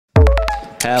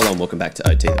Hello and welcome back to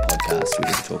OT, the podcast. We're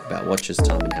going to talk about watches,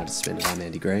 time and how to spend it. I'm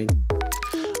Andy Green.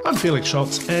 I'm Felix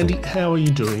Schultz. Andy, how are you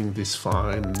doing this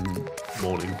fine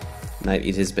morning? Mate,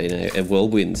 it has been a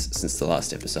whirlwind since the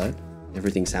last episode.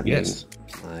 Everything's happening. Yes.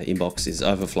 My inbox is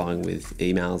overflowing with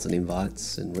emails and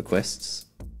invites and requests.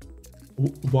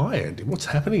 Why, Andy? What's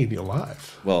happening in your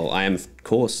life? Well, I am, of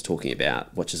course, talking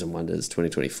about Watches and Wonders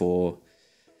 2024.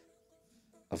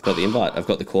 I've got the invite. I've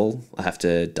got the call. I have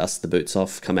to dust the boots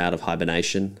off, come out of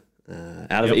hibernation,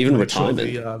 out of even retirement.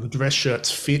 Sure the dress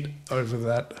shirts fit over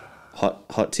that.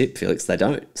 Hot tip, Felix, they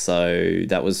don't. So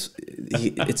that was,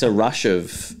 it's a rush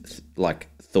of like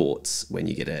thoughts when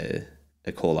you get a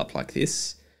call up like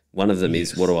this. One of them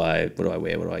is, what do I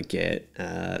wear? What do I get?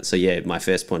 So yeah, my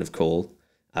first point of call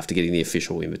after getting the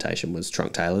official invitation was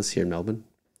Trunk Tailors here in Melbourne.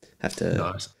 Have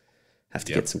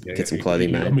to get some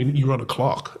clothing made. I mean, you're on a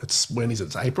clock. When is it?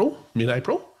 It's April?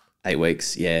 Mid-April? 8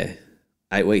 weeks, yeah.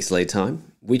 8 weeks lead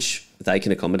time, which they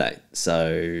can accommodate.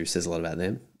 So says a lot about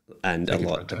them and a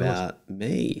lot about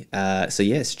me. So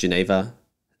yes, Geneva,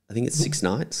 I think it's 6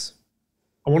 nights.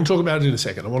 I want to talk about it in a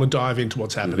second. I want to dive into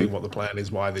what's happening, what the plan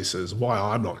is, why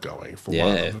I'm not going.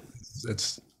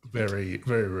 It's very,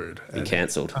 very rude. Been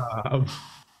cancelled.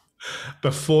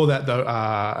 Before that,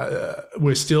 though,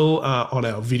 we're still on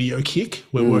our video kick.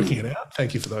 We're working it out.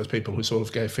 Thank you for those people who sort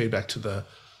of gave feedback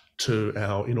to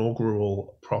our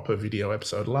inaugural proper video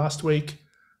episode last week.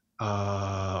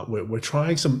 We're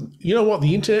trying some. You know what?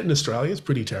 The internet in Australia is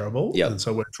pretty terrible, and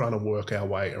so we're trying to work our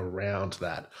way around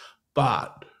that.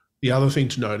 But the other thing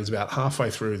to note is about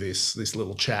halfway through this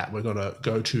little chat, we're going to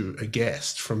go to a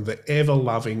guest from the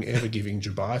ever-loving, ever-giving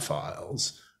Dubai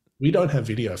Files. We don't have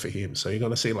video for him, so you're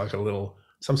going to see like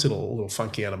some sort of little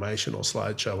funky animation or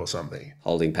slideshow or something.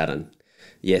 Holding pattern.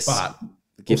 Yes. But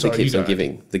the gift that keeps on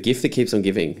giving. The gift that keeps on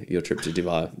giving. Your trip to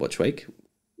Dubai Watch Week.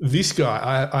 This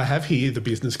guy, I have here the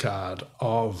business card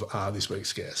of this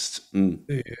week's guest.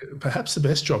 Perhaps the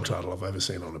best job title I've ever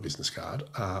seen on a business card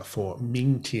for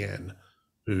Ming Thein,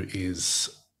 who is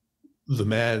the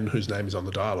man whose name is on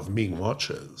the dial of Ming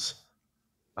Watches,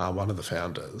 one of the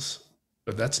founders.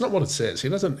 But that's not what it says. He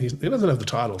doesn't have the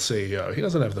title CEO. He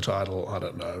doesn't have the title, I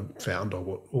don't know, founder,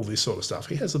 all this sort of stuff.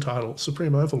 He has the title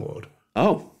Supreme Overlord.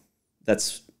 Oh,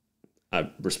 that's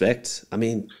respect. I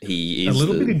mean, he is a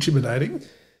little bit intimidating.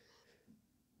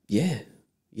 Yeah.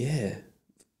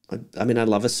 I mean, I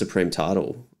love a supreme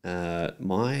title.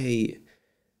 My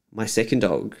second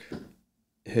dog,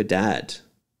 her dad,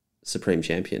 Supreme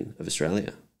Champion of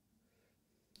Australia.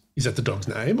 Is that the dog's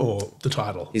name or the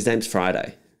title? His name's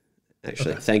Friday.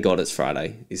 Actually, Thank God it's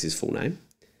Friday is his full name.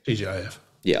 TGIF.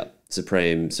 Yeah,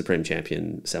 Supreme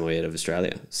Champion Samoyed of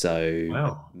Australia.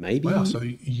 So maybe. Wow. So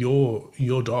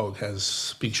your dog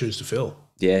has big shoes to fill.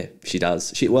 Yeah, she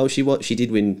does. She did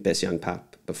win Best Young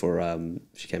Pup before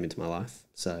she came into my life.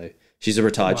 So she's a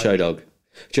retired show dog,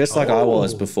 just like I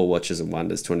was before Watches and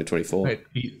Wonders 2024.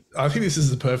 Mate, I think this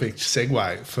is the perfect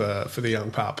segue for the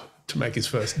young pup to make his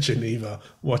first Geneva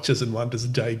Watches and Wonders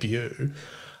debut.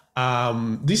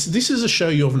 This is a show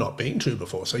you've not been to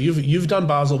before. So you've done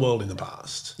Basel World in the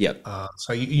past. Yep.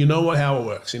 So you know how it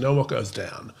works. You know what goes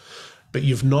down, but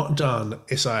you've not done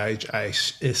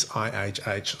SIHH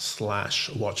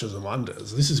 / Watches and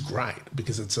Wonders. This is great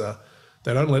because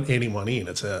they don't let anyone in.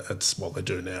 It's what they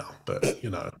do now, but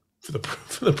for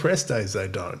the press days they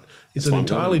don't. It's an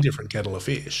entirely different kettle of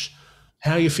fish.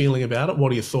 How are you feeling about it?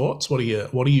 What are your thoughts? What are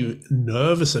you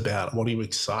nervous about? What are you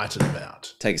excited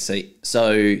about? Take a seat.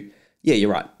 So, yeah,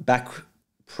 you're right. Back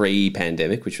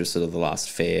pre-pandemic, which was sort of the last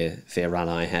fair run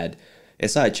I had,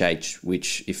 SIHH,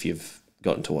 which if you've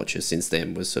gotten to watches since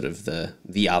then, was sort of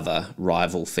the other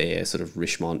rival fair, sort of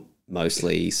Richmond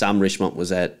mostly. Some Richmond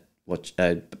was at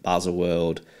Basel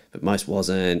World, but most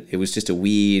wasn't. It was just a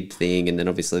weird thing. And then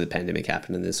obviously the pandemic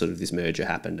happened and then sort of this merger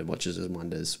happened and Watches and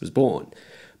Wonders was born.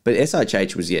 But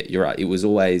SIHH was, you're right. It was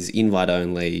always invite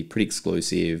only, pretty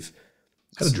exclusive.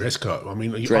 Had a dress code. I mean,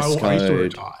 dress code. I used to wear a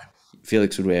tie.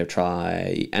 Felix would wear a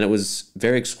tie, and it was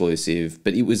very exclusive.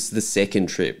 But it was the second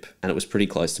trip, and it was pretty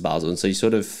close to Basel. And so you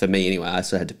sort of, for me anyway, I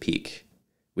sort of had to pick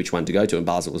which one to go to. And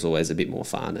Basel was always a bit more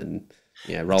fun, and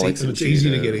Rolex. It's easy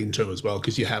to get into as well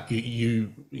because you have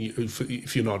you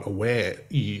if you're not aware,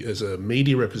 as a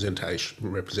media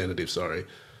representative,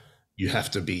 you have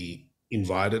to be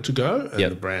invited to go,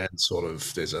 and the brand sort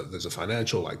of there's a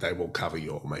financial, like they will cover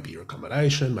maybe your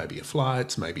accommodation, maybe your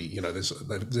flights, maybe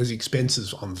there's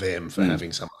expenses on them for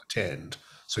having someone attend.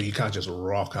 So you can't just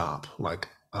rock up like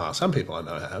some people I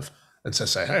know have and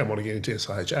say, hey, I want to get into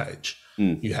SIHH.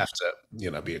 You have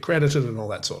to be accredited and all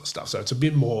that sort of stuff. So it's a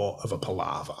bit more of a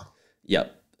palaver.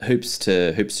 Yep. hoops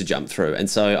to jump through. And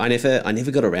so I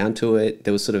never got around to it.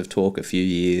 There was sort of talk a few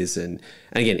years, and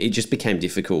again, it just became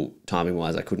difficult timing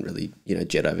wise. I couldn't really,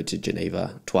 jet over to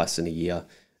Geneva twice in a year.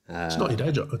 It's not your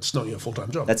day job. It's not your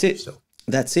full-time job. That's it. Still.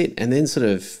 That's it. And then sort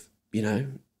of,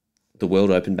 the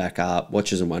world opened back up.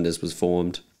 Watches and Wonders was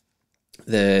formed.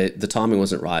 The timing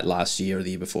wasn't right last year or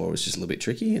the year before. It was just a little bit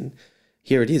tricky, and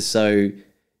here it is. So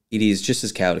it is just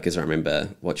as chaotic as I remember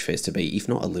watch fairs to be, if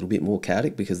not a little bit more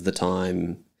chaotic, because the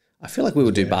time, I feel like we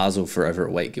would do Basel for over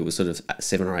a week. It was sort of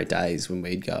 7 or 8 days when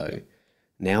we'd go.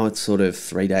 Now it's sort of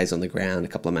 3 days on the ground, a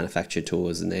couple of manufacturer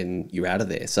tours, and then you're out of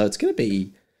there. So it's going to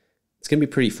be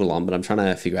pretty full on, but I'm trying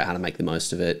to figure out how to make the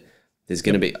most of it. There's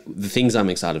going to be the things I'm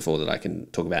excited for that I can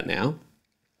talk about now.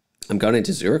 I'm going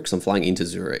into Zurich, so I'm flying into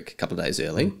Zurich a couple of days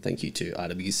early. Thank you to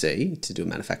IWC to do a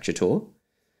manufacturer tour.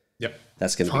 Yep.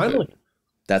 That's going to be good.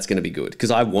 That's going to be good because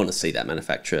I want to see that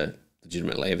manufacturer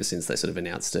legitimately ever since they sort of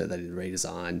announced it. They did a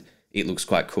redesign. It looks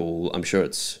quite cool. I'm sure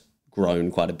it's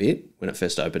grown quite a bit. When it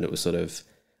first opened, it was sort of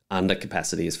under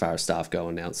capacity as far as staff go,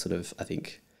 and now it's sort of, I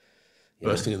think,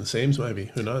 bursting in the seams, maybe.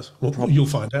 Who knows? Well, you'll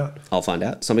find out. I'll find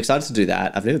out. So I'm excited to do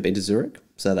that. I've never been to Zurich,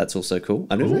 so that's also cool.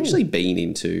 I've never actually been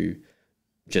into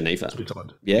Geneva.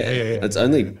 Yeah. It's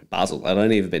only Basel. I've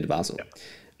only ever been to Basel,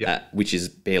 which is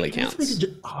barely counts.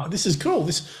 Oh, this is cool.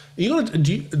 This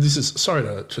is sorry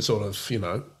to sort of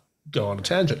go on a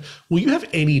tangent. Will you have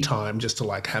any time just to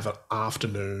like have an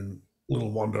afternoon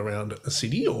little wander around a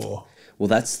city or? Well,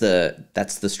 that's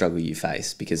the struggle you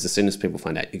face, because as soon as people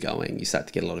find out you're going, you start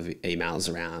to get a lot of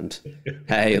emails around,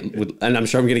 hey, and I'm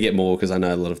sure I'm going to get more because I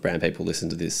know a lot of brand people listen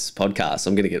to this podcast. So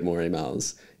I'm going to get more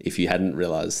emails if you hadn't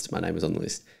realised my name was on the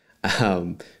list.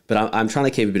 But I'm trying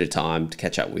to keep a bit of time to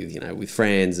catch up with, with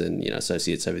friends and,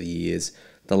 associates over the years.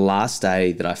 The last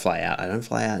day that I fly out, I don't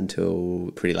fly out until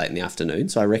pretty late in the afternoon.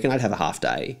 So I reckon I'd have a half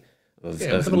day of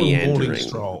meandering.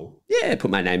 Stroll. Yeah,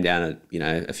 put my name down at,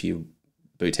 a few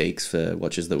boutiques for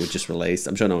watches that were just released.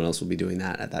 I'm sure no one else will be doing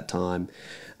that at that time.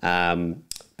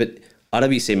 But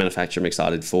IWC manufacturer I'm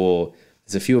excited for.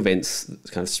 There's a few events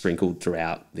kind of sprinkled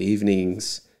throughout the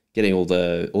evenings, getting all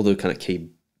the kind of key,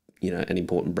 and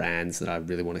important brands that I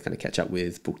really want to kind of catch up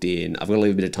with booked in. I've got to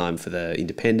leave a bit of time for the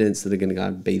independents that are going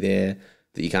to be there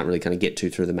that you can't really kind of get to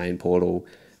through the main portal.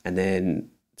 And then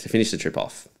to finish the trip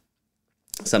off,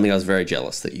 something I was very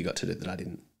jealous that you got to do that I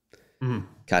didn't.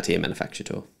 Cartier manufacturer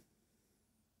tour.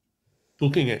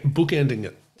 Bookending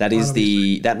it.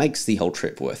 That makes the whole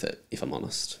trip worth it, if I'm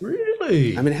honest.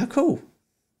 Really? I mean, how cool.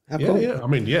 Cool. Yeah. I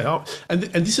mean, yeah. And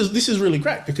this is really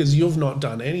great because you've not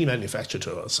done any manufacturer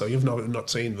tours, so you've not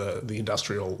seen the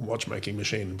industrial watchmaking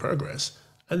machine in progress.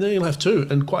 And then you'll have two,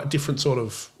 and quite different sort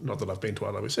of, not that I've been to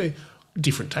IWC,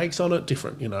 different takes on it,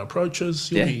 different,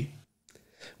 approaches. You'll be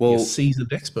a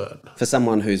seasoned expert. For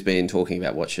someone who's been talking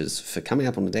about watches for coming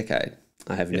up on a decade,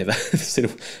 I have never seen.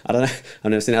 I don't know. I've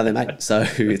never seen how they're made. So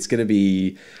it's gonna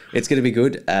be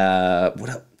good.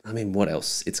 What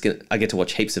else? I get to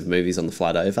watch heaps of movies on the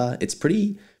flight over. It's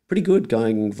pretty good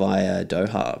going via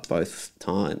Doha both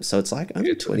times. So it's like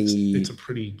only 20. It's a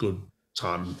pretty good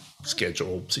time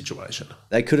schedule situation.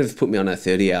 They could have put me on a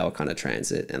 30-hour kind of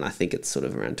transit, and I think it's sort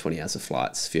of around 20 hours of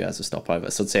flights, a few hours of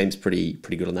stopover. So it seems pretty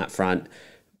good on that front.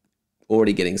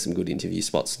 Already getting some good interview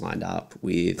spots lined up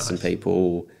with some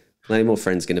people. Plenty more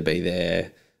friends going to be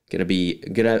there. I'm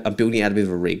building out a bit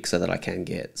of a rig so that I can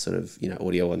get sort of,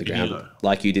 audio on the ground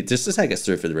like you did, just to take us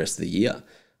through for the rest of the year.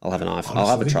 I'll have an iPhone. I'll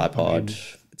have a tripod.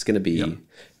 It's going to be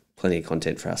plenty of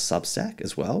content for our Substack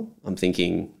as well. I'm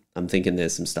thinking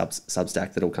there's some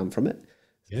Substack that'll come from it.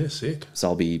 Yeah, sick. So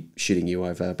I'll be shooting you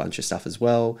over a bunch of stuff as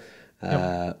well.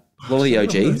 A lot of the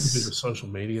OGs. A bit of social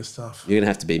media stuff. You're going to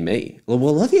have to be me. Well,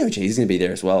 a lot of the OGs are going to be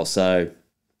there as well. So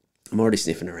I'm already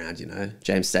sniffing around,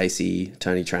 James Stacey,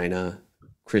 Tony Trainer,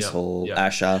 Chris Hall,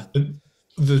 Asher.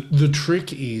 The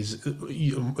trick is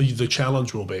the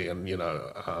challenge will be, and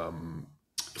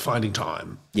finding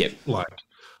time. Yep. Like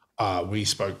we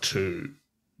spoke to,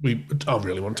 I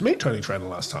really wanted to meet Tony Trainer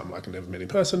last time. Like I never met in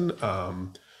person.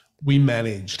 We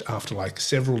managed after like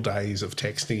several days of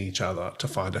texting each other to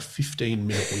find a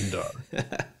 15-minute window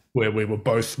where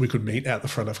we could meet out the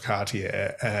front of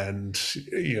Cartier and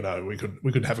we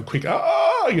could have a quick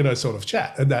sort of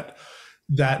chat, and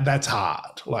that's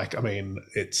hard. Like, I mean,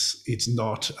 it's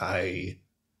not a,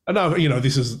 I know,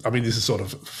 this is sort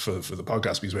of for the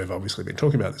podcast because we've obviously been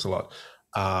talking about this a lot.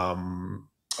 By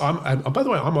the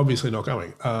way, I'm obviously not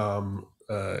going.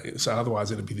 So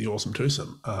otherwise it'd be the awesome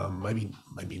twosome. Maybe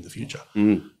in the future.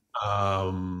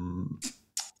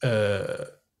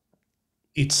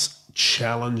 It's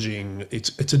challenging.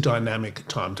 It's a dynamic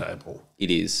timetable.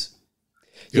 It is.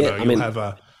 You'll have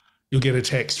you'll get a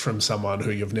text from someone who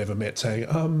you've never met saying,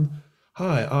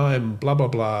 hi, I'm blah, blah,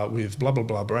 blah with blah, blah,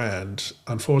 blah brand.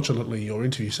 Unfortunately, your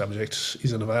interview subject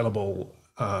isn't available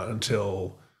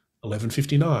until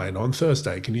 11:59 on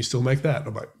Thursday. Can you still make that?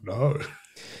 I'm like, no.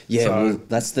 Yeah, well,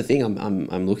 that's the thing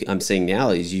I'm seeing now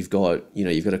is you've got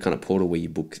a kind of portal where you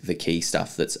book the key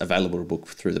stuff that's available to book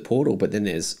through the portal, but then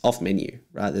there's off menu,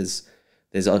 right? There's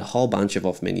a whole bunch of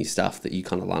off menu stuff that you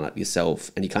kind of line up yourself,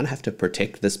 and you kind of have to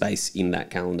protect the space in that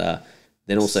calendar,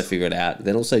 then also figure it out,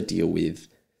 then also deal with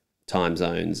time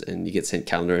zones, and you get sent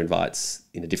calendar invites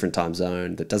in a different time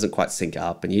zone that doesn't quite sync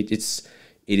up, and it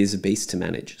is a beast to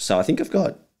manage. So I think I've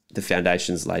got the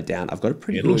foundations laid down. I've got a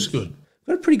pretty looks good.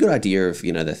 Got a pretty good idea of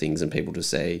the things and people to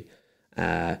see.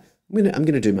 I'm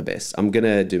gonna do my best. I'm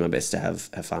gonna do my best to have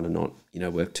fun and not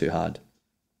work too hard.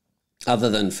 Other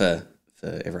than for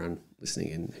everyone listening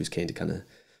in who's keen to kind of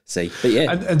see. But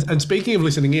yeah. And speaking of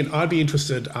listening in, I'd be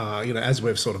interested. As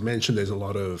we've sort of mentioned, there's a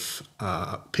lot of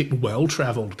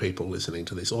well-traveled people listening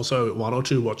to this. Also, one or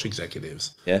two watch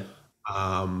executives. Yeah.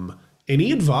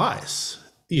 Any advice?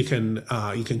 You can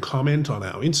comment on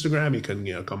our Instagram. You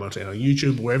can comment on our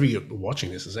YouTube, wherever you're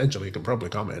watching this. Essentially, you can probably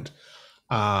comment,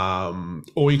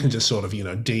 or you can just sort of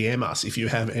DM us if you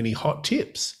have any hot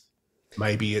tips.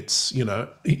 Maybe it's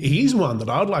here's one that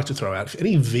I'd like to throw out. If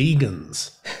any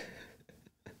vegans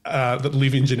that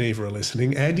live in Geneva are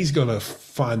listening, Andy's going to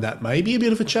find that maybe a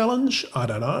bit of a challenge. I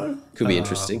don't know. Could be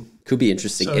interesting.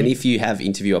 So, and if you have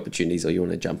interview opportunities or you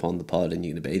want to jump on the pod and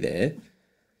you're going to be there.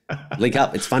 Link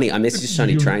up. It's funny. I messaged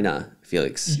Tony Trainer,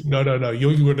 Felix. No.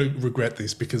 You're going to regret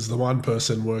this because the one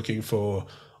person working for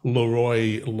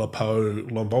Leroy Lapo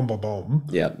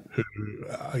Lombombom, who,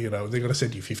 they're going to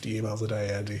send you 50 emails a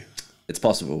day, Andy. It's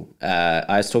possible. I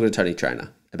was talking to Tony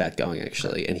Trainer about going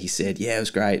actually, and he said, yeah, it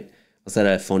was great. I was at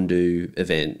a fondue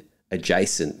event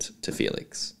adjacent to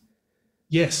Felix.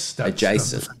 Yes, that's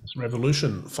adjacent. The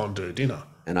Revolution fondue dinner.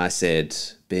 And I said,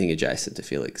 being adjacent to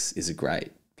Felix is a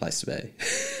great place to be.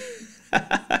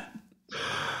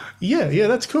 Yeah,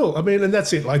 that's cool. I mean, and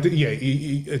that's it. Like,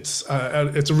 it's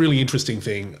a really interesting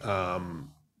thing.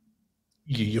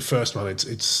 Your first one,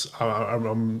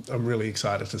 I'm really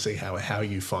excited to see how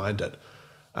you find it.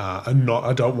 I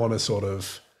don't want to sort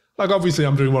of obviously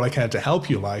I'm doing what I can to help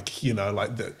you.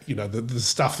 The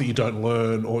stuff that you don't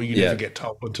learn or you never get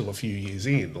told until a few years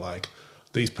in. Like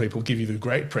these people give you the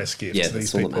great press gifts. Yeah,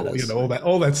 these all people, that matters.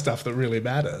 all that stuff that really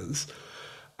matters.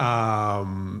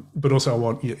 But also I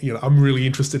want I'm really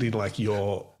interested in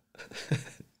your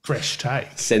fresh take.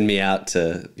 Send me out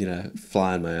to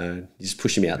fly on my own. You're just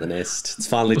pushing me out the nest. It's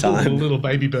finally time. A little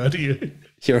baby bird to you.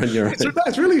 You're on your own.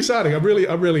 It's really exciting. I'm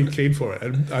really keen for it,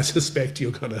 and I suspect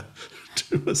you're gonna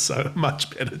do a so much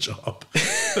better job.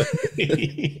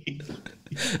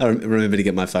 I remember to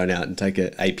get my phone out and take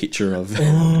a picture of.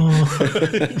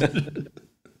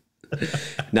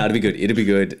 No, it'll be good. It'll be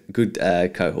good. Good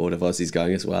cohort of Aussies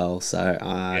going as well. So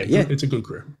it's a good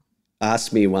crew.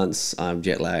 Ask me once I'm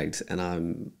jet lagged and I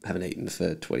haven't eaten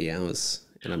for 20 hours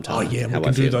and I'm tired. Oh yeah, we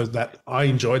can do those. I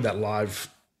enjoyed that live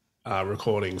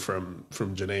recording from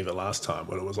Geneva last time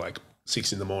when it was like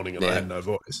 6 a.m. and I had no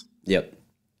voice. Yep,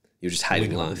 you're just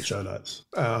hating life. Show notes.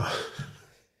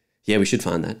 Yeah, we should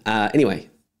find that. Anyway,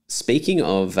 speaking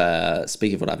of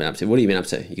what I've been up to, what have you been up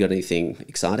to? You got anything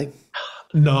exciting?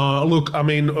 No, look, I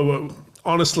mean,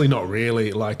 honestly, not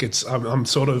really. Like I'm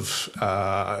sort of,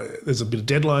 there's a bit of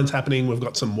deadlines happening. We've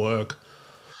got some work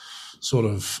sort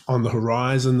of on the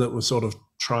horizon that we're sort of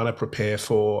trying to prepare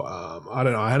for. I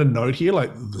don't know. I had a note here,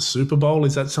 like the Super Bowl.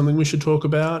 Is that something we should talk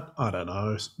about? I don't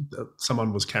know.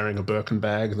 Someone was carrying a Birkin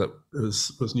bag that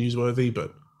was newsworthy,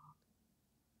 but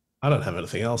I don't have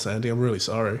anything else, Andy. I'm really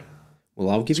sorry. Well,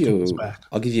 I'll give you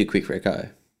a quick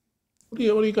reco. What do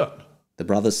you got? The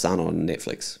Brother's Son on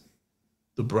Netflix.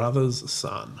 The Brother's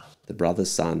Son. The Brother's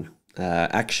Son.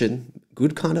 Action.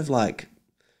 Good kind of like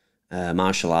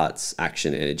martial arts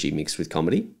action energy mixed with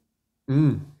comedy.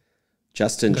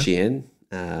 Justin Chien,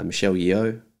 Michelle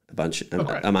Yeoh,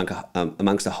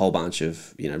 amongst a whole bunch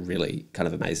of really kind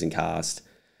of amazing cast.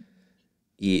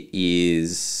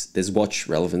 There's watch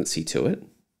relevancy to it,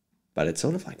 but it's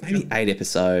sort of like maybe 8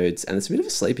 episodes, and it's a bit of a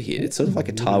sleeper hit. It's sort of like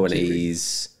a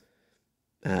Taiwanese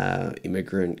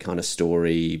immigrant kind of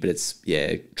story, but it's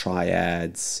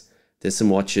triads. There's some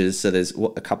watches, so there's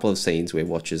a couple of scenes where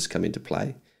watches come into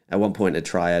play. At one point, a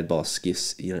triad boss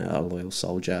gives a loyal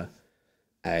soldier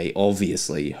a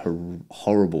obviously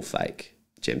horrible fake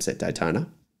gem set Daytona.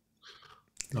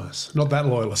 Nice, not that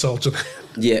loyal a soldier.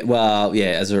 Yeah, well,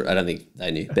 yeah. I don't think they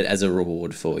knew, but as a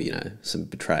reward for some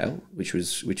betrayal, which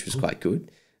was quite good.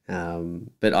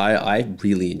 But I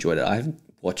really enjoyed it. I haven't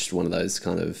watched one of those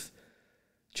kind of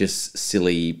just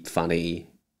silly, funny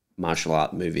martial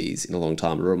art movies in a long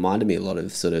time. It reminded me a lot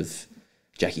of sort of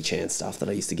Jackie Chan stuff that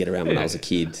I used to get around when I was a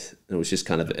kid. And it was just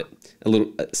kind of a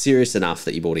little serious enough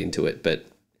that you bought into it, but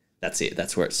that's it.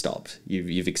 That's where it stopped.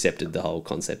 You've accepted the whole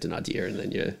concept and idea, and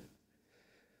then you're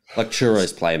like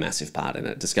churros play a massive part in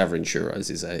it. Discovering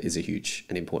churros is a huge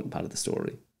and important part of the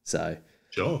story. So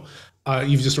sure.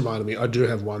 You've just reminded me. I do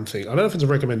have one thing. I don't know if it's a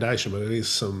recommendation, but it is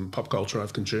some pop culture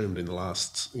I've consumed in the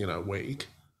last week.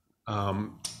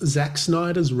 Zack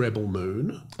Snyder's Rebel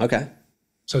Moon. Okay.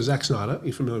 So Zack Snyder,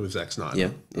 you're familiar with Zack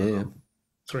Snyder? Yeah.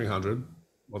 300,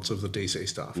 lots of the DC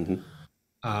stuff.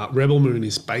 Mm-hmm. Rebel Moon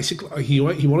is basically he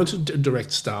wanted to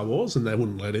direct Star Wars and they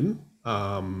wouldn't let him,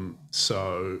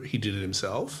 so he did it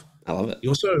himself. I love it. He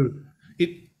also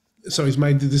so he's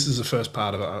made this is the first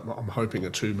part of I'm hoping a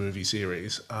 2-movie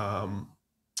series.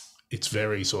 It's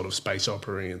very sort of space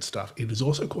opera and stuff. It is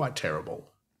also quite terrible.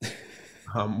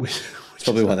 Which it's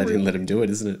probably why they didn't let him do it,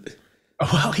 isn't it?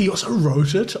 Well, he also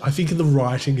wrote it. I think the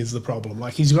writing is the problem.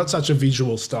 Like, he's got such a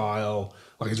visual style.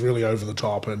 Like, it's really over the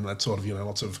top and that sort of,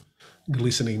 lots of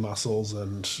glistening muscles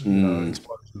and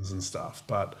explosions and stuff.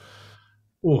 But,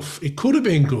 oof, it could have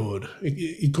been good.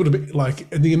 It could have been, like,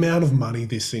 the amount of money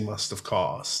this thing must have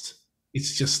cost.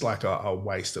 It's just like a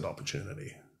wasted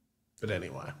opportunity. But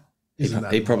anyway.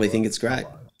 He probably think it's great.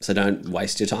 So don't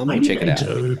waste your time and Maybe check it out.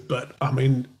 do, but, I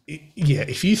mean,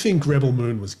 if you think Rebel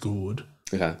Moon was good...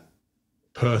 Okay.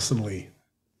 Personally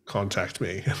contact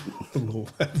me and we'll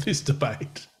have this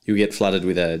debate. You'll get flooded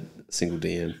with a single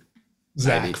DM.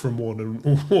 Zach from Worn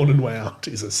and Wound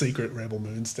is a secret Rebel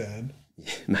Moon stand.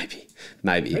 Yeah,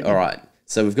 maybe. All right.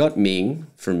 So we've got Ming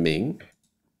from Ming.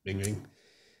 Ming.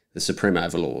 The Supreme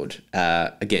Overlord.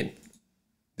 Again,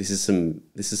 this is some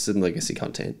legacy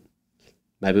content.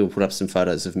 Maybe we'll put up some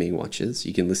photos of Ming watches.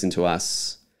 You can listen to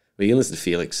us. Well, you can listen to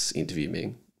Felix interview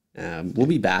Ming. We'll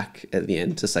be back at the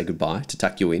end to say goodbye, to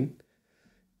tuck you in.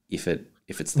 If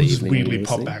it's the evening, weirdly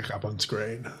pop back up on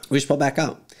screen. We just pop back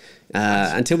up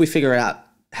until we figure out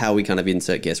how we kind of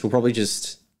insert guests. We'll probably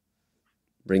just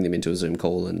bring them into a Zoom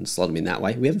call and slot them in that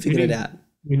way. We haven't figured it out.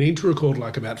 We need to record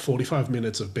like about 45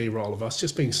 minutes of B-roll of us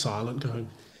just being silent, going.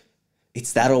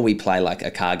 It's that, or we play like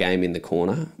a car game in the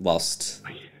corner whilst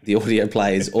the audio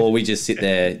plays, or we just sit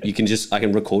there. I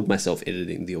can record myself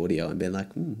editing the audio and be like,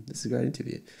 this is a great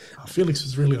interview. Oh, Felix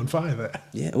was really on fire there.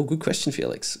 Yeah, good question,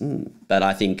 Felix. But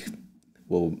I think,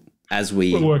 we'll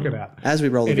work it out. As we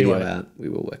roll the video out, we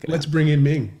will work it out. Let's bring in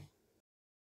Ming.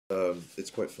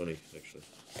 It's quite funny, actually.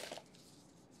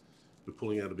 We're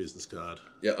pulling out a business card.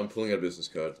 Yeah, I'm pulling out a business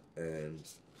card and...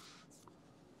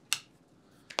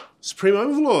 Supreme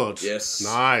Overlord. Yes.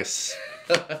 Nice.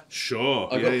 Sure.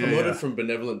 I got promoted from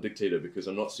benevolent dictator because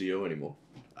I'm not CEO anymore.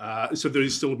 So there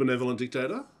is still a benevolent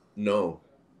dictator? No.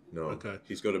 Okay.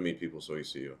 He's got to meet people, so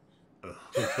he's CEO.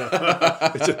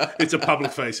 It's a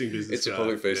public-facing business It's a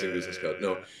public-facing business card.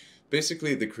 No,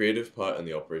 basically the creative part and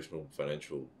the operational,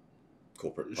 financial,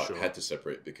 corporate part had to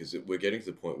separate because we're getting to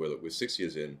the point where we're 6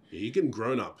 years in. Yeah, you're getting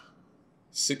grown up.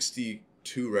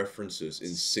 62 references in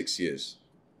 6 years.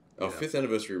 Our 5th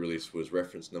anniversary release was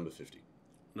reference number 50.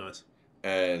 Nice.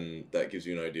 And that gives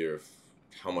you an idea of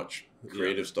how much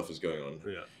creative stuff is going on.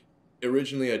 Yeah.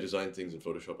 Originally, I designed things in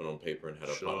Photoshop and on paper and had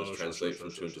our partners translate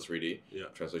from 2 into 3D. Yeah.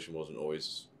 Translation wasn't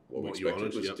always what we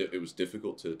expected. expected. It was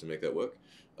difficult to make that work.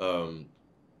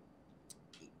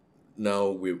 Now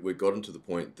we've gotten to the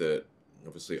point that,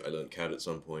 obviously, I learned CAD at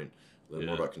some point, learned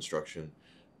more about construction.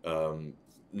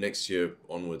 Next year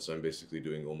onwards, I'm basically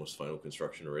doing almost final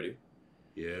construction already.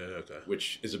 Yeah, okay.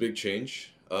 Which is a big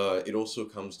change. It also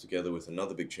comes together with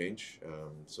another big change.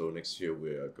 So next year we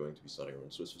are going to be starting our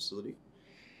own Swiss facility.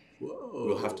 Whoa.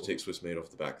 We'll have to take Swiss made off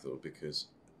the back though, because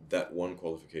that one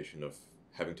qualification of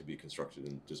having to be constructed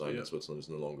and designed in Switzerland is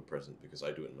no longer present because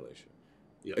I do it in Malaysia.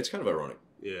 Yeah. It's kind of ironic,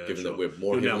 given that we're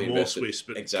more heavily invested. Swiss,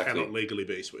 but cannot legally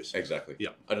be Swiss. Exactly. Yeah.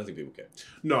 I don't think people care.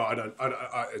 No, I don't.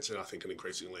 It's, I think, an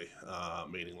increasingly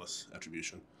meaningless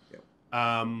attribution. Yeah.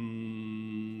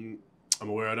 I'm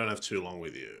aware I don't have too long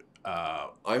with you.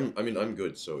 I'm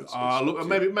good, so it's look,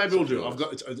 maybe we'll do.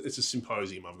 It's a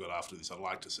symposium I've got after this. I'd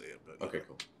like to see it, but okay,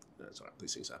 cool. That's all right.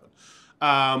 These things happen.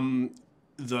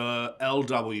 The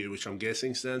LW, which I'm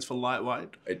guessing stands for lightweight.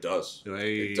 It does.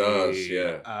 It does.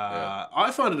 Yeah.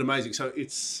 I find it amazing. So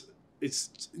it's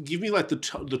give me like the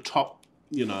top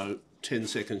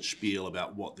 10-second spiel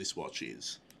about what this watch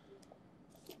is.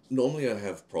 Normally I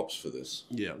have props for this.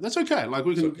 Yeah, that's okay. Like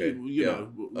we can, okay. you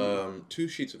know. 2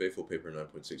 sheets of A4 paper,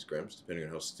 9.6 grams, depending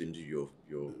on how stingy your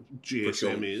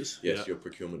GSM is. Yes, your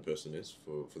procurement person is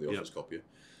for the office copier.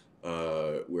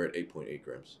 We're at 8.8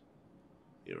 grams.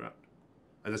 You're right.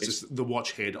 And that's just the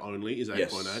watch head only is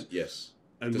 8.8? Yes.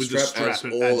 And the with strap the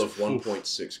strap, adds all of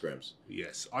 1.6 grams.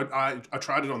 Yes. I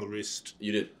tried it on the wrist.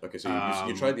 You did? Okay, so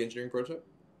you tried the engineering prototype?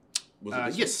 Was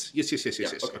it yes.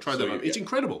 Okay. I tried that one. It's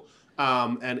incredible.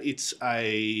 And it's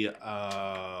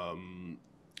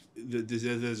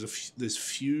there's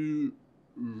few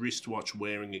wristwatch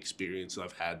wearing experience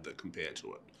I've had that compare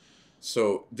to it.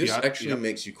 So this actually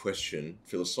makes you question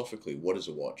philosophically what is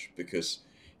a watch, because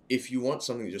if you want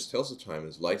something that just tells the time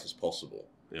as light as possible,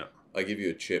 I give you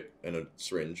a chip and a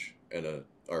syringe and a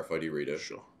RFID reader,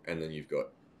 and then you've got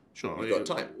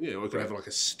time. Yeah, or we could have like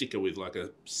a sticker with like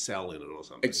a cell in it or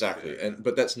something. Exactly,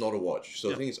 but that's not a watch. So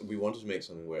the thing is, we wanted to make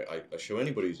something where I show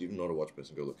anybody who's even not a watch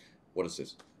person, go, look, what is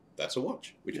this? That's a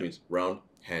watch, which means round,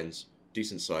 hands,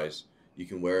 decent size. You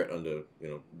can wear it under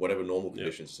whatever normal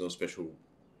conditions. There's no special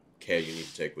care you need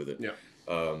to take with it.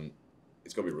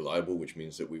 It's got to be reliable, which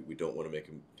means that we don't want to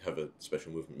have a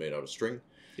special movement made out of string.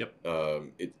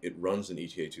 It runs an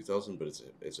ETA 2000, but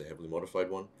it's a heavily modified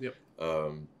one.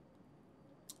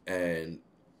 And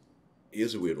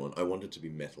here's a weird one. I want it to be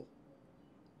metal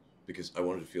because I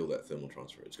wanted to feel that thermal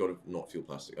transfer. It's got to not feel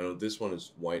plastic. I know this one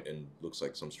is white and looks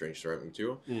like some strange ceramic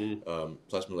material.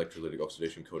 Plasma electrolytic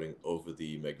oxidation coating over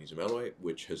the magnesium alloy,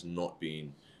 which has not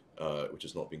been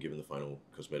given the final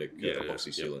cosmetic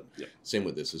epoxy sealant. Same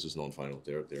with this. This is non-final.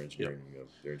 They're engineering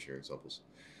samples.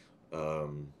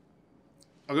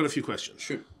 I've got a few questions.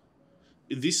 Shoot.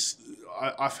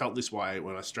 I felt this way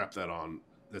when I strapped that on.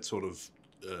 That sort of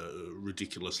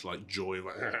ridiculous joy.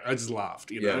 I just laughed.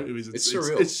 It's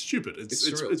surreal. It's stupid.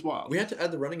 It's wild. We had to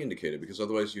add the running indicator because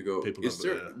otherwise you go.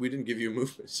 We didn't give you a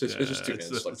movement. It's just two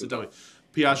hands. It's a dummy.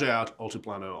 Piaget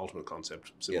Altiplano Ultimate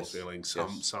Concept, similar feeling.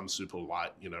 Some super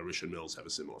light, Rish and Mills have a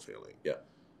similar feeling. Yeah.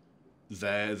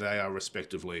 They are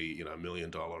respectively, $1 million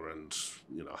and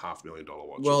 $500,000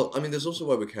 watches. Well, I mean, there's also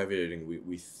why we're caveating.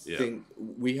 We think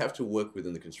we have to work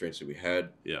within the constraints that we had.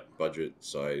 Budget,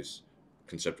 size,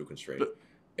 conceptual constraint,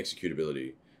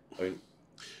 executability. I mean,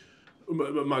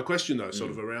 my question though,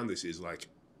 sort of around this is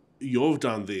you've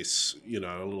done this, a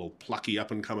little plucky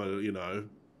up and comer,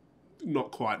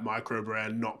 not quite micro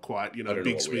brand, not quite,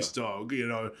 big Swiss dog,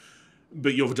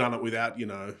 but you've done it without,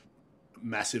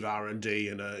 massive R&D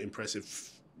and impressive,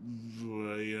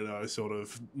 sort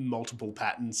of multiple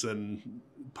patents and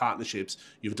partnerships.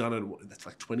 You've done it. That's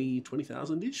like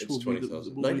 20,000-ish. It's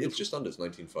 20,000. It's just under. It's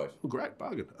 19.5. Well, great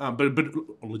bargain. But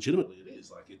legitimately, it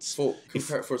is it's for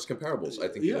its comparables. I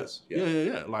think it is.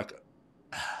 Yeah.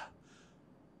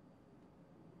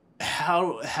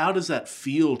 How does that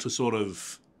feel to sort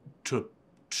of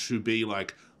to be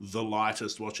the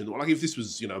lightest watch in the world? If this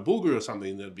was Bulgar or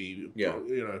something, that'd be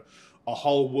a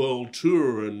whole world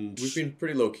tour, and we've been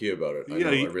pretty low key about it. I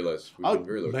realize we've been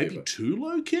very low key. Maybe too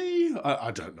low key.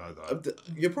 I don't know though.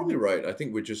 You're probably right. I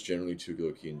think we're just generally too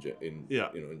low key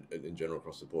in general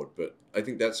across the board. But I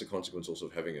think that's a consequence also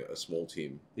of having a small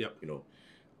team.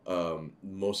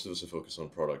 Most of us are focused on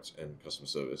product and customer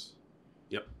service.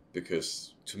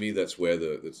 Because to me, that's where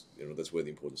the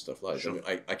important stuff lies. Sure. I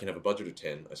mean, I can have a budget of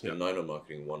 10. I spend 9 on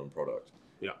marketing, 1 on product.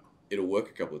 It'll work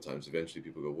a couple of times. Eventually,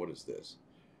 people go, "What is this?"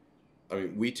 I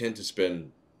mean, we tend to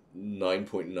spend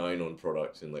 9.9 on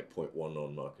product and 0.1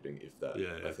 on marketing, if that.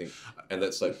 I think, and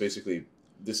that's basically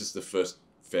this is the first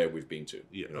fair we've been to.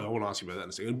 I want to ask you about that in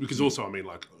a second because also, I mean,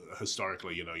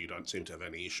 historically, you don't seem to have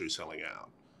any issue selling out,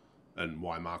 and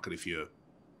why market if you're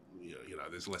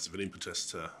there's less of an impetus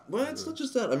to. Well, it's not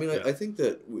just that. I mean, I think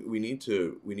that we need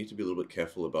to be a little bit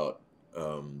careful about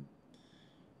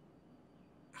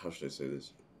how should I say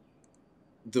this?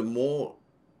 The more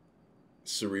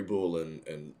cerebral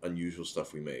and unusual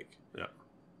stuff we make.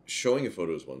 Showing a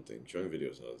photo is one thing. Showing a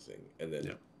video is another thing, and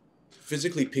then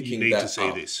physically picking that up. You need to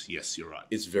see this. Yes, you're right.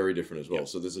 It's very different as well.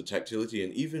 So there's a tactility,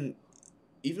 and even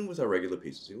with our regular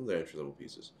pieces, even with our entry level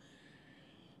pieces.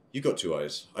 You got 2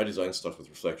 eyes. I design stuff with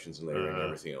reflections and layering and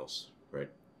everything else, right?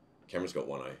 Camera's got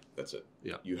 1 eye. That's it.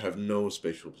 You have no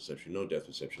spatial perception, no depth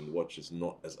perception. The watch is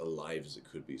not as alive as it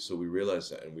could be. So we realize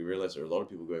that, and we realize there are a lot of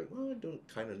people going, "Well, I don't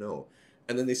kind of know,"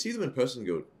 and then they see them in person and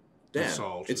go,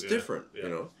 "Damn, it's different,"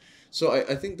 So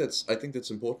I think that's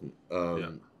important.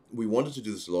 We wanted to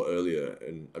do this a lot earlier,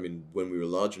 and I mean, when we were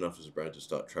large enough as a brand to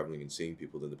start traveling and seeing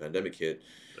people, then the pandemic hit.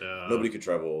 Nobody could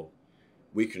travel.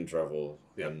 We can travel,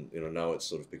 and now it's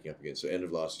sort of picking up again. So end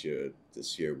of last year,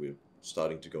 this year we're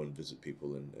starting to go and visit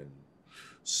people and.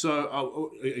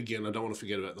 So again, I don't want to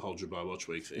forget about the whole Dubai Watch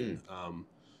Week thing.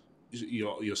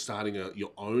 You're starting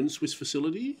your own Swiss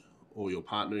facility, or you're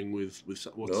partnering with what's,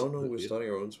 No, we're starting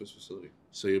our own Swiss facility.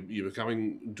 So you're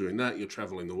doing that. You're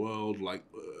traveling the world.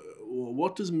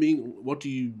 What does Ming? What do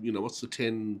you? What's the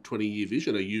 10, 20 year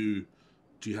vision? Are you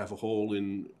do you have a haul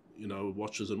in, you know,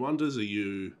 Watches and Wonders? Are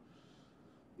you,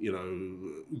 you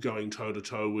know, going toe to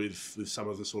toe with some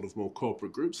of the sort of more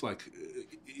corporate groups? Like,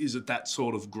 is it that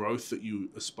sort of growth that you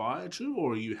aspire to,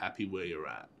 or are you happy where you're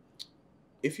at?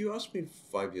 If you asked me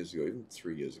 5 years ago, even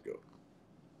 3 years ago,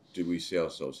 did we see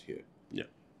ourselves here? Yeah.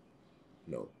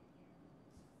 No.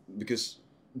 Because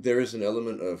there is an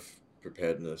element of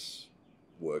preparedness,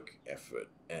 work, effort,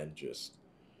 and just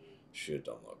sheer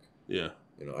dumb luck. Yeah.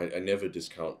 You know, I never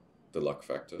discount the luck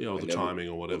factor. Yeah, or the timing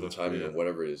or whatever. Or the timing or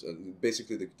whatever it is. And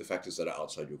basically the factors that are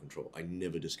outside your control. I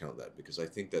never discount that because I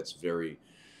think that's very,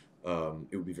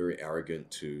 it would be very arrogant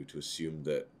to assume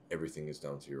that everything is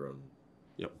down to your own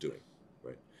doing,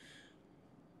 right?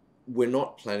 We're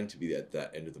not planning to be at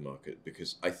that end of the market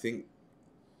because I think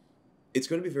it's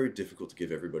going to be very difficult to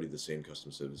give everybody the same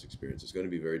customer service experience. It's going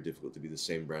to be very difficult to be the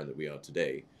same brand that we are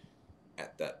today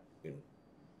at that, you know,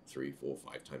 3, 4,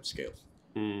 5 times scale.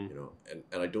 You know,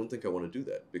 and I don't think I want to do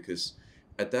that because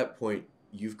at that point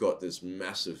you've got this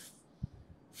massive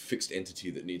fixed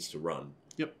entity that needs to run.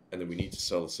 Yep. And then we need to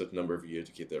sell a certain number of a year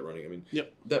to keep that running. I mean,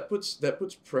 yep. that puts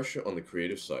pressure on the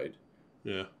creative side.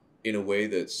 Yeah. In a way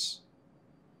that's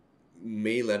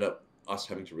may end up us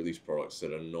having to release products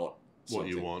that are not what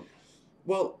you want.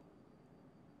 Well,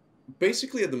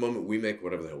 basically at the moment we make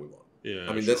whatever the hell we want. Yeah,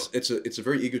 I mean sure. it's a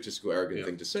very egotistical, arrogant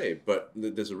thing to say, but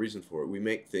there's a reason for it. We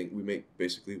make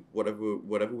basically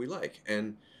whatever we like,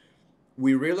 and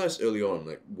we realized early on,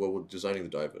 like while we're designing the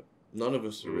diver, none of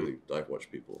us are really dive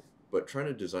watch people, but trying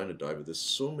to design a diver, there's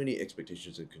so many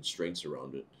expectations and constraints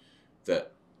around it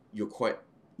that you're quite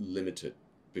limited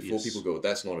before people go,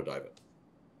 that's not a diver.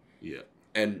 Yeah.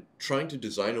 And trying to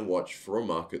design a watch for a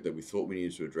market that we thought we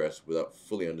needed to address without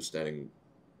fully understanding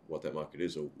what that market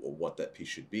is or what that piece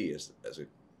should be as a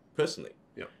personally.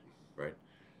 Yeah. Right.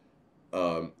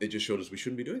 It just showed us we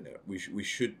shouldn't be doing that. We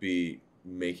should be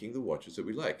making the watches that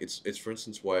we like. It's for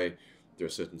instance why they're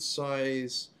a certain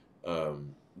size.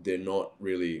 They're not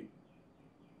really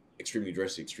extremely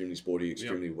dressy, extremely sporty,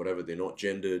 extremely whatever. They're not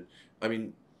gendered. I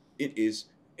mean, it is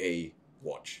a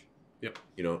watch. Yep.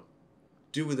 You know,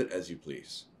 do with it as you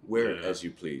please. Wear it as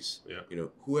you please. Yeah. You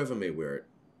know, whoever may wear it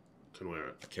can wear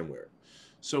it. Can wear it.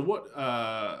 So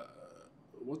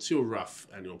what's your rough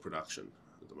annual production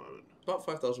at the moment? About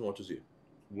 5,000 watches a year.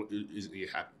 Are you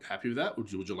happy with that?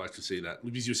 Would you like to see that?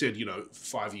 Because you said,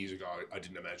 5 years ago, I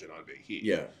didn't imagine I'd be here.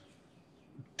 Yeah.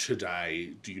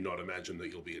 Today, do you not imagine that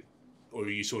you'll be, or are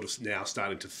you sort of now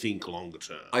starting to think longer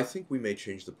term? I think we may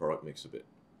change the product mix a bit.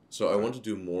 So I want to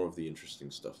do more of the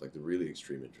interesting stuff, like the really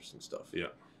extreme interesting stuff. Yeah.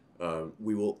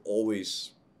 We will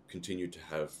always continue to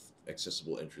have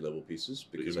accessible entry-level pieces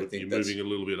because I think you're moving a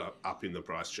little bit up in the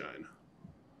price chain.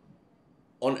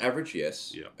 On average,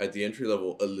 yes. Yeah. At the entry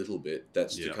level, a little bit.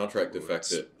 That's to counteract the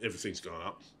fact that everything's gone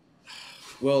up.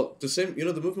 Well, the same, the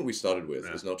movement we started with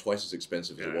is now twice as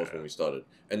expensive as it was when we started.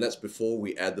 And that's before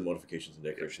we add the modifications and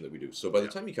decoration that we do. So by the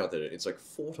time you count that in, it's like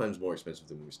 4 times more expensive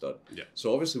than when we started. Yeah.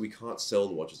 So obviously we can't sell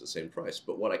the watches at the same price.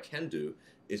 But what I can do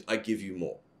is I give you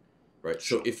more, right?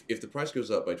 Sure. So if the price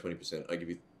goes up by 20%, I give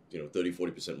you 30,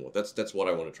 40% more. That's what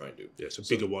I want to try and do. Yeah, so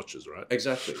bigger watches, right?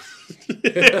 Exactly.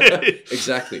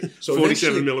 Exactly. So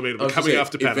 47 millimeter, but coming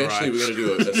after Panerai. Eventually we're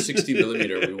going to do a 60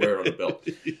 millimeter we wear on a belt.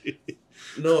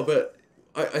 No, but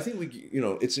I think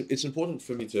it's important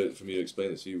for me to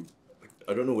explain this to you.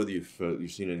 I don't know whether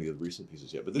you've seen any of the recent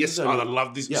pieces yet, but this is I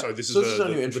love this. Yeah. So this is our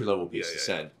new entry level piece,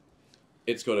 Sand.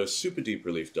 Yeah. It's got a super deep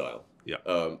relief dial. Yeah.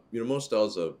 Most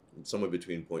dials are somewhere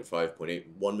between 0.5, 0.8,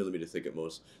 1 millimeter thick at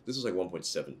most. This is like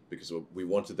 1.7 because we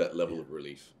wanted that level of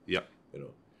relief. Yeah.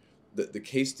 The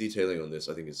case detailing on this,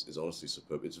 I think, is honestly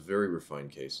superb. It's a very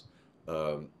refined case.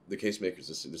 The case makers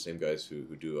are the same guys who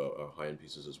do our high-end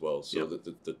pieces as well. So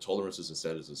the tolerances and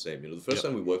standards are the same. The first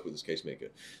time we worked with this case maker,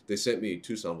 they sent me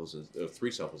 3 samples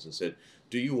and said,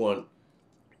 do you want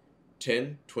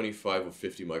 10, 25, or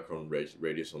 50 micron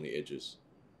radius on the edges?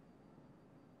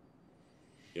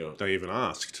 They even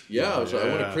asked. Yeah, I was like, I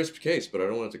want a crisp case, but I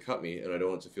don't want it to cut me, and I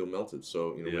don't want it to feel melted.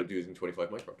 So, we're using 25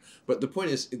 micron. But the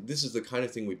point is, this is the kind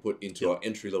of thing we put into our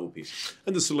entry-level pieces.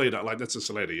 And the Salida, that's a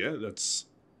Salida, yeah? That's...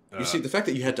 you see, the fact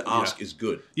that you had to ask is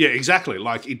good. Yeah, exactly.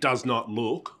 Like, it does not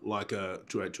look like a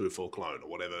 2824 clone or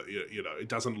whatever. It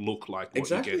doesn't look like what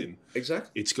you get in.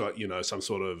 Exactly. It's got, some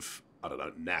sort of, I don't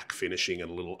know, knack finishing and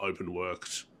a little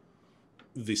open-worked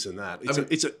this and that.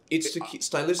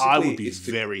 Stylistically, I would be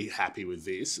very happy with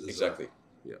this. Exactly.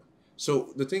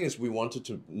 So the thing is, we wanted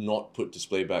to not put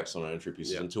display backs on our entry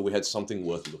pieces until we had something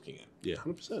worth looking at. Yeah,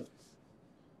 100%.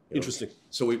 Interesting.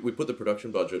 So we put the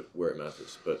production budget where it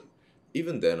matters. But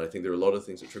even then, I think there are a lot of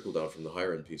things that trickle down from the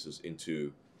higher end pieces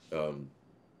into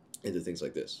things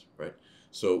like this, right?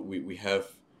 So we have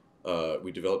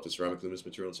we developed a ceramic luminous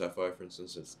material in sapphire, for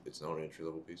instance. It's now an entry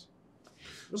level piece.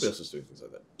 Nobody else is doing things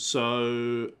like that.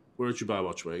 So we're at Dubai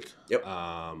Watch Week. Yep.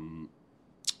 And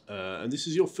this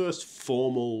is your first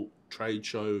formal trade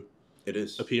show It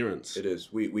is. appearance. It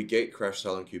is. We gate crashed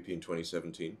Salon QP in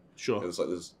 2017. Sure. It was like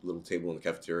this little table in the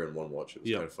cafeteria and one watch. It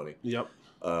was kind of funny. Yep.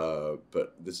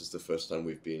 But this is the first time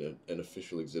we've been an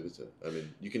official exhibitor. I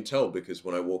mean, you can tell because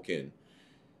when I walk in,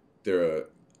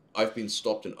 I've been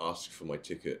stopped and asked for my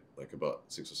ticket like about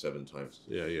 6 or 7 times.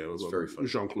 Yeah. It's very funny.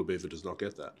 Jean-Claude Beaver does not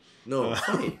get that. No,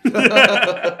 funny.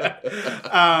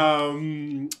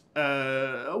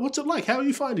 What's it like? How are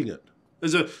you finding it?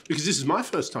 Because this is my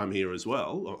first time here as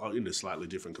well, in a slightly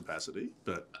different capacity.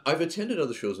 But I've attended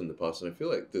other shows in the past, and I feel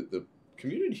like the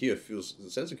community here the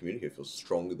sense of community here feels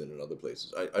stronger than in other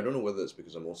places. I don't know whether it's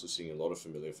because I'm also seeing a lot of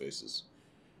familiar faces.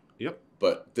 Yep.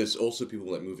 But there's also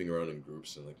people like moving around in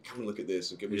groups and like, come and look at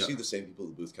this. And we see the same people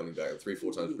at the booth coming back 3 or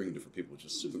 4 times, bringing different people, which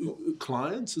is super cool.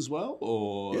 Clients as well,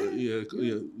 or yeah.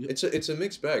 It's a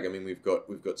mixed bag. I mean, we've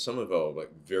got some of our like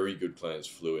very good clients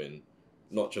flew in,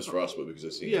 not just for us, but because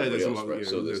they're seeing there's else, a lot. right? Yeah,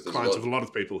 So there's there's clients of a lot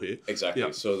of people here. Exactly. Yeah.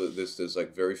 So that there's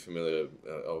like very familiar,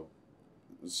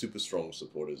 super strong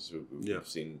supporters who we've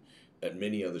seen at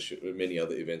many other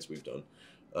events we've done.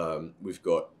 We've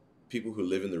got people who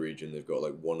live in the region. They've got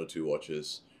like 1 or 2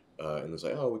 watches, and it's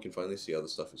like, oh, we can finally see other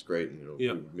stuff. It's great, and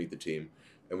we meet the team,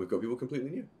 and we've got people completely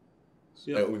new.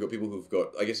 Yeah. We've got people who've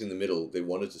got, I guess, in the middle, they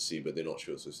wanted to see, but they're not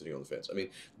sure, so they're sitting on the fence. I mean,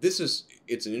 it's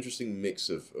an interesting mix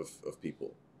of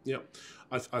people. Yeah,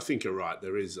 I think you're right.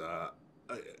 There is,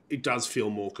 it does feel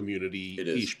more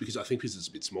community-ish because I think it's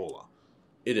a bit smaller.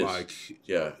 It is. Like,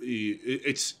 yeah.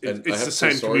 It's the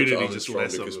same community, just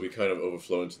less because we kind of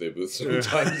overflow into their booths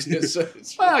sometimes.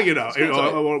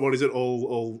 Well, what is it?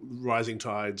 All rising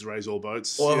tides raise all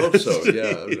boats. Well, I hope so. Yeah,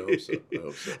 I hope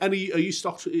so. And are you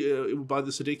stocked by the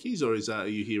Siddiquis, or are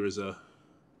you here as a?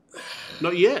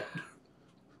 Not yet.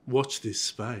 Watch this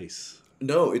space.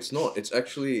 No, it's not. It's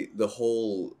actually the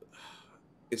whole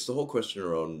question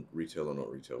around retail or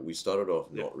not retail. We started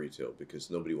off not retail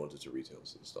because nobody wanted to retail at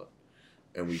the start.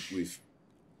 And we've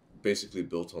basically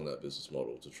built on that business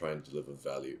model to try and deliver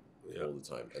value all the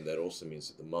time. And that also means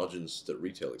that the margins that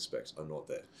retail expects are not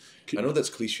there. I know that's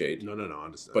cliched. No, I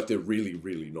understand. But they're really,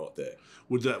 really not there.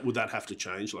 Would that have to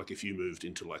change? Like if you moved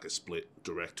into like a split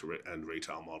direct and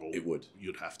retail model, it would.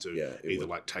 You'd have to either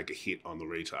like take a hit on the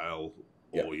retail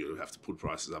or you'd have to put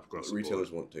prices up across the board.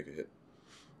 Retailers won't take a hit.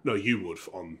 No, you would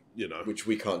on which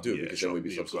we can't do because then we'd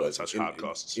be subsidized. Such hard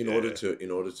costs. In order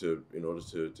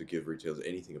to give retailers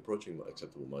anything approaching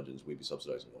acceptable margins, we'd be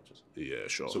subsidizing watches. Yeah,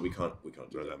 sure. So we can't do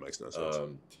that. That makes no sense.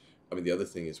 I mean, the other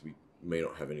thing is we may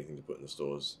not have anything to put in the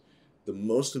stores. The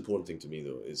most important thing to me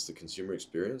though is the consumer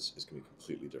experience is going to be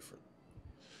completely different,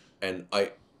 and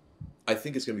I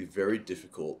think it's going to be very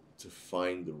difficult to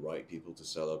find the right people to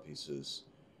sell our pieces,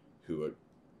 who are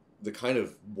the kind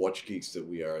of watch geeks that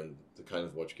we are and the kind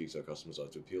of watch geeks our customers are,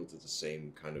 to appeal to the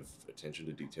same kind of attention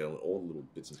to detail and all the little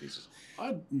bits and pieces.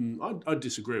 I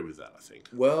disagree with that, I think.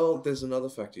 Well, there's another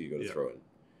factor you got to throw in.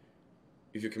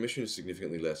 If your commission is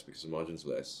significantly less because the margin's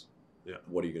less,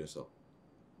 what are you going to sell?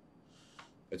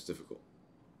 It's difficult.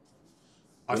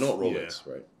 We're not Rolex,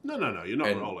 right? No, you're not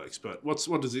Rolex, but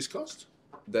what does this cost?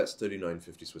 That's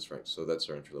 39.50 Swiss francs, so that's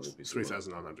our entry level piece.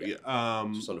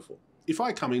 3,900, just under 4. If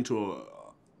I come into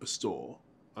a store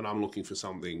and I'm looking for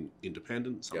something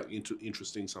independent, something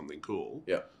interesting, something cool.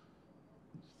 Yeah.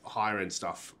 Higher end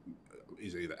stuff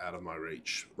is either out of my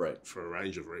reach, for a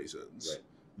range of reasons. Right.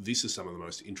 This is some of the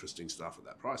most interesting stuff at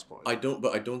that price point. I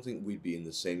don't think we'd be in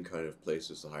the same kind of place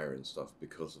as the higher end stuff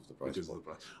because of the price point.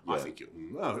 I think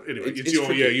anyway, it's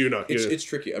tricky. It's it's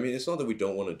tricky. I mean, it's not that we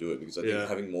don't want to do it because I think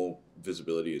having more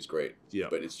visibility is great. Yeah.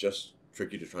 But it's just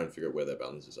tricky to try and figure out where that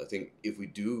balance is. I think if we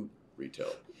do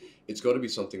retail, it's got to be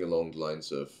something along the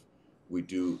lines of we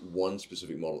do one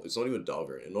specific model. It's not even a dial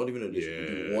variant, not even an edition. we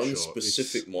do one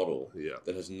specific model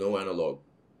that has no analog,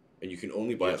 and you can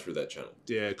only buy it through that channel.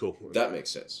 Yeah, cool. That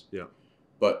makes sense. Yeah.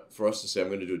 But for us to say I'm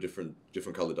going to do a different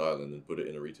color dial and then put it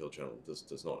in a retail channel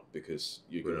does not, because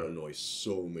you're going to annoy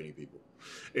so many people.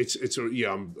 I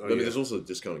mean, there's also the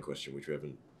discounting question, which we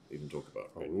haven't even talked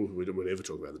about. Right? Oh, we don't ever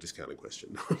talk about the discounting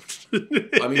question.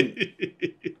 I mean,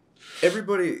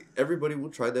 everybody will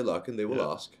try their luck and they will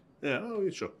ask. Yeah, oh, yeah,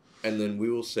 sure. And then we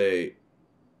will say,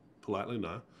 politely,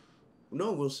 no.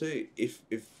 No, we'll say if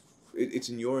it's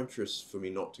in your interest for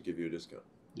me not to give you a discount.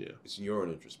 Yeah. It's in your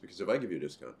own interest, because if I give you a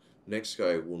discount, next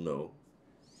guy will know,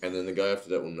 and then the guy after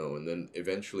that will know, and then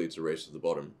eventually it's a race to the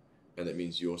bottom, and that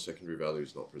means your secondary value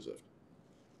is not preserved.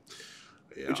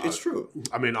 Yeah, it's true.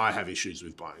 I mean, I have issues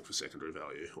with buying for secondary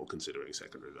value or considering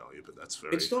secondary value, but that's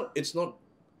very. It's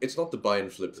not the buy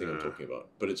and flip thing I'm talking about,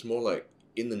 but it's more like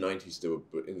in the 90s,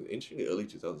 in the early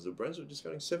 2000s, the brands were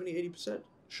discounting 70-80%.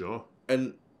 Sure.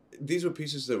 And these were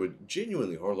pieces that were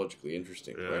genuinely horologically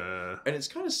interesting, right? And it's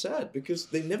kind of sad because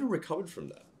they never recovered from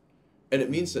that. And it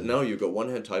means that now you've got one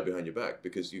hand tied behind your back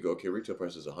because you go, okay, retail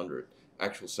price is 100,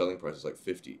 actual selling price is like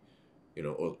 50,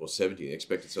 or 70. The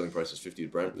expected selling price is 50.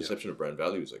 The brand perception of brand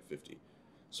value is like 50.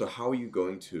 So how are you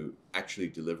going to actually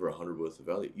deliver 100 worth of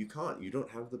value? You can't. You don't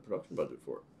have the production budget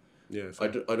for it. Yeah, I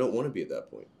don't want to be at that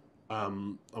point.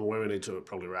 I'm aware we need to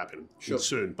probably wrap in Sure.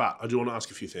 soon, but I do want to ask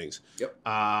a few things. Yep.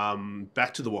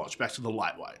 Back to the watch, back to the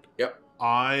lightweight. Yep.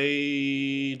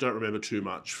 I don't remember too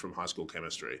much from high school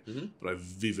chemistry, but I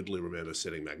vividly remember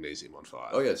setting magnesium on fire.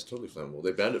 Oh yeah, it's totally flammable.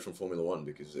 They banned it from Formula One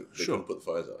because they couldn't put the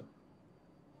fires out.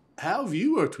 How have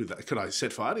you worked with that? Could I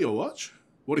set fire to your watch?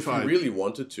 What if I really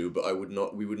wanted to, but I would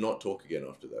not. We would not talk again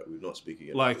after that. We would not speak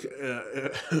again. Like,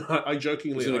 I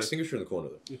jokingly... There's an extinguisher in the corner,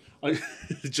 though.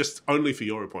 Just only for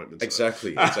your appointments.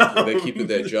 Exactly. They keep it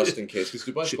there just in case, because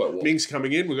Dubai's quite warm. Ming's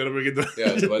coming in, we're going to bring in the... Yeah,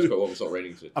 Dubai's quite warm, it's not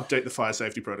raining today. Update the fire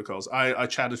safety protocols. I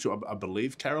chatted to, I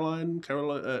believe, Caroline,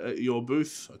 at your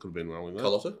booth. I could have been wrong with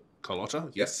that.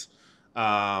 Carlotta, yes.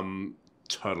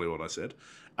 Totally what I said.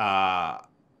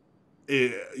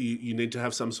 You need to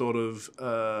have some sort of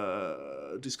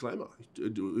disclaimer.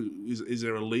 Is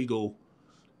there a legal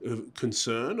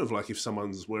concern of, like, if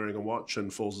someone's wearing a watch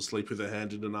and falls asleep with their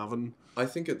hand in an oven? I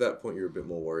think at that point you're a bit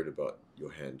more worried about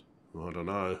your hand. I don't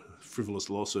know. Frivolous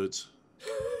lawsuits.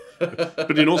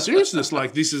 But in all seriousness,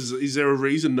 like, is there a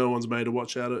reason no one's made a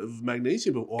watch out of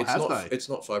magnesium, or have they? It's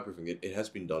not fireproofing. It has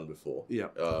been done before. Yeah.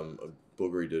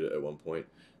 Bulgari did it at one point.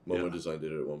 Momo Design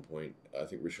did it at one point. I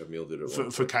think Richard Mille did it at one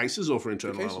point. For cases or for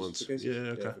internal elements? For cases.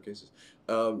 Yeah, okay. Yeah, for cases.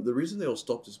 The reason they all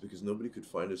stopped is because nobody could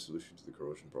find a solution to the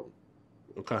corrosion problem.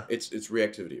 Okay. It's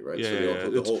reactivity, right? Yeah,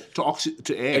 so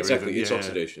to air. Exactly, even. it's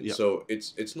oxidation. Yeah. So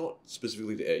it's not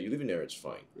specifically to air. You live in air, it's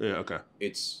fine. Yeah, okay.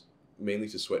 It's mainly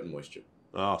to sweat and moisture.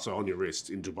 Oh, so on your wrist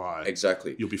in Dubai.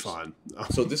 Exactly. You'll be fine.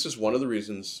 So this is one of the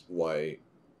reasons why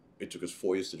it took us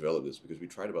 4 years to develop this, because we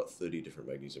tried about 30 different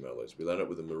magnesium alloys. We landed up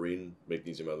with a marine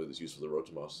magnesium alloy that's used for the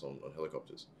rotor masts on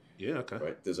helicopters. Yeah, okay.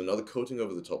 Right. There's another coating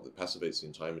over the top that passivates the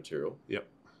entire material. Yep.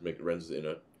 Renders it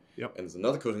inert. Yep. And there's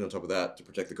another coating on top of that to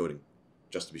protect the coating,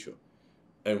 just to be sure.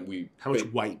 And how much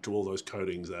weight do all those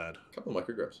coatings add? A couple of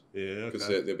micrograms. Yeah, okay. Because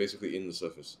they're basically in the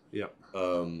surface. Yep.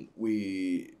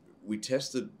 We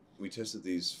tested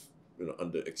these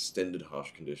under extended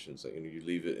harsh conditions. Like, you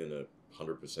leave it in a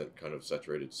 100% kind of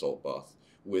saturated salt bath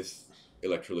with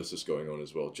electrolysis going on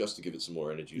as well, just to give it some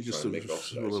more energy, to try and make it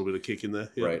oxidize. A little bit of kick in there.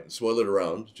 Yeah. Right. Swirl it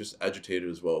around, just agitate it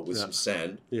as well with some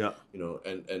sand. Yeah.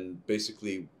 And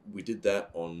basically we did that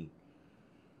on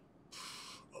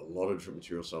a lot of different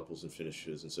material samples and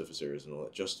finishes and surface areas and all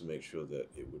that, just to make sure that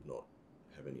it would not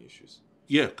have any issues.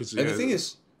 Yeah, because the thing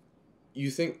is,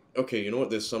 you think, okay, you know what?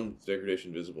 There's some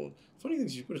degradation visible. Funny thing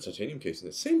is, you put a titanium case in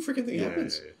there, same freaking thing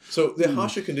happens. Yeah. So there are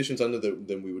harsher conditions under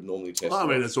than we would normally test. I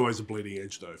mean, it's always a bleeding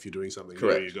edge, though. If you're doing something,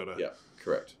 correct. You gotta,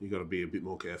 correct. You got to be a bit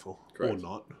more careful, correct. Or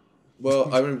not.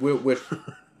 Well, I mean, we're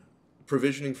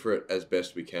provisioning for it as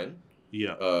best we can.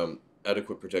 Yeah.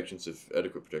 Adequate protections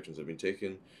have been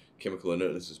taken. Chemical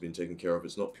inertness has been taken care of.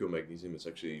 It's not pure magnesium. It's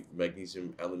actually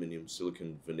magnesium, aluminium,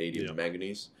 silicon, vanadium,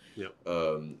 manganese. Yeah.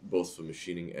 Both for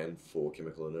machining and for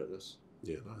chemical inertness.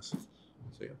 Yeah, nice.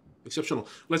 So yeah. Exceptional.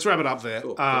 Let's wrap it up there.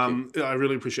 Cool. I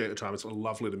really appreciate your time. It's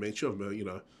lovely to meet you.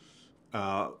 I'm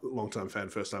a long-time fan,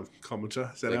 first-time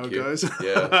commenter. Is that how it goes?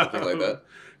 Yeah, something like that.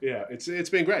 Yeah, it's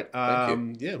been great.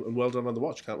 Thank you. Yeah, and well done on the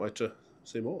watch. Can't wait to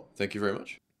see more. Thank you very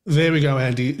much. There we go,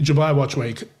 Andy. Dubai Watch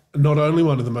Week, not only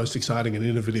one of the most exciting and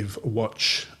innovative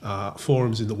watch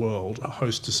forums in the world,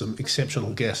 host to some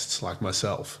exceptional guests like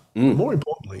myself. More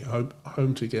importantly,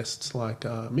 home to guests like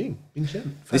Ming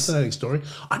Thein. Fascinating story.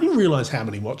 I didn't realise how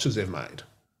many watches they've made.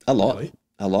 A lot. Really.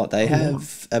 A lot. They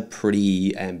have a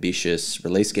pretty ambitious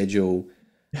release schedule.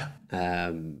 Yeah.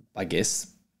 I guess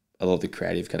a lot of the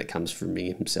creative kind of comes from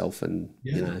Ming himself, and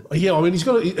Yeah, I mean, he's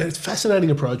got a fascinating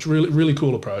approach, really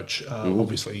cool approach.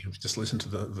 Obviously, you've just listened to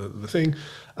the thing,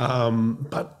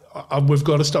 but we've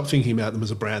got to stop thinking about them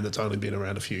as a brand that's only been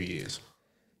around a few years.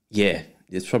 Yeah,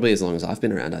 it's probably as long as I've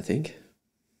been around, I think,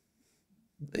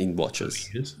 in watches.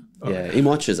 Yeah, in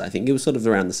watches, I think it was sort of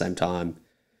around the same time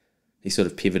he sort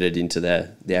of pivoted into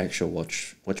the actual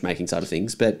watchmaking side of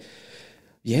things. But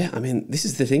yeah, I mean, this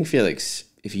is the thing, Felix.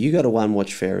 If you go to one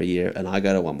watch fair a year and I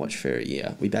go to one watch fair a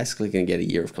year, we basically can get a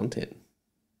year of content.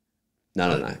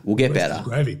 No. We'll get better.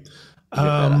 Gravy.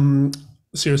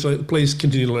 seriously, please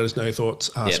continue to let us know your thoughts.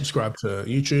 Yep. Subscribe to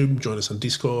YouTube, join us on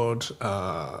Discord.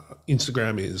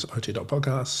 Instagram is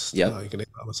ot.podcast. Yep. You can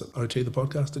email us at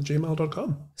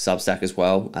otthepodcast@gmail.com. Substack as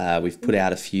well. We've put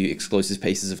out a few exclusive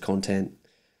pieces of content.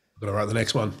 Got to write the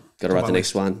next one.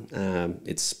 Next one.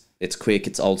 It's quick.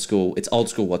 It's old school. It's old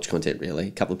school watch content, really.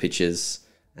 A couple of pictures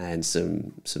and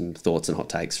some thoughts and hot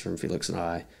takes from Felix and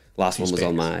I. Last one was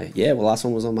on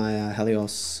my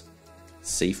Helios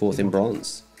C4th in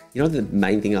bronze. You know the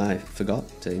main thing I forgot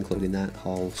to include in that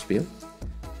whole spiel?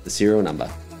 The serial number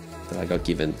that I got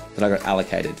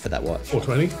allocated for that watch.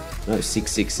 420? No,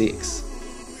 666.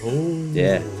 Oh.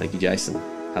 Yeah, thank you, Jason.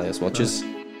 Helios watches.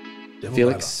 Devil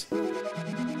Felix,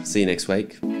 see you next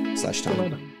week /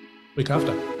 time. Week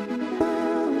after.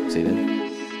 See you then.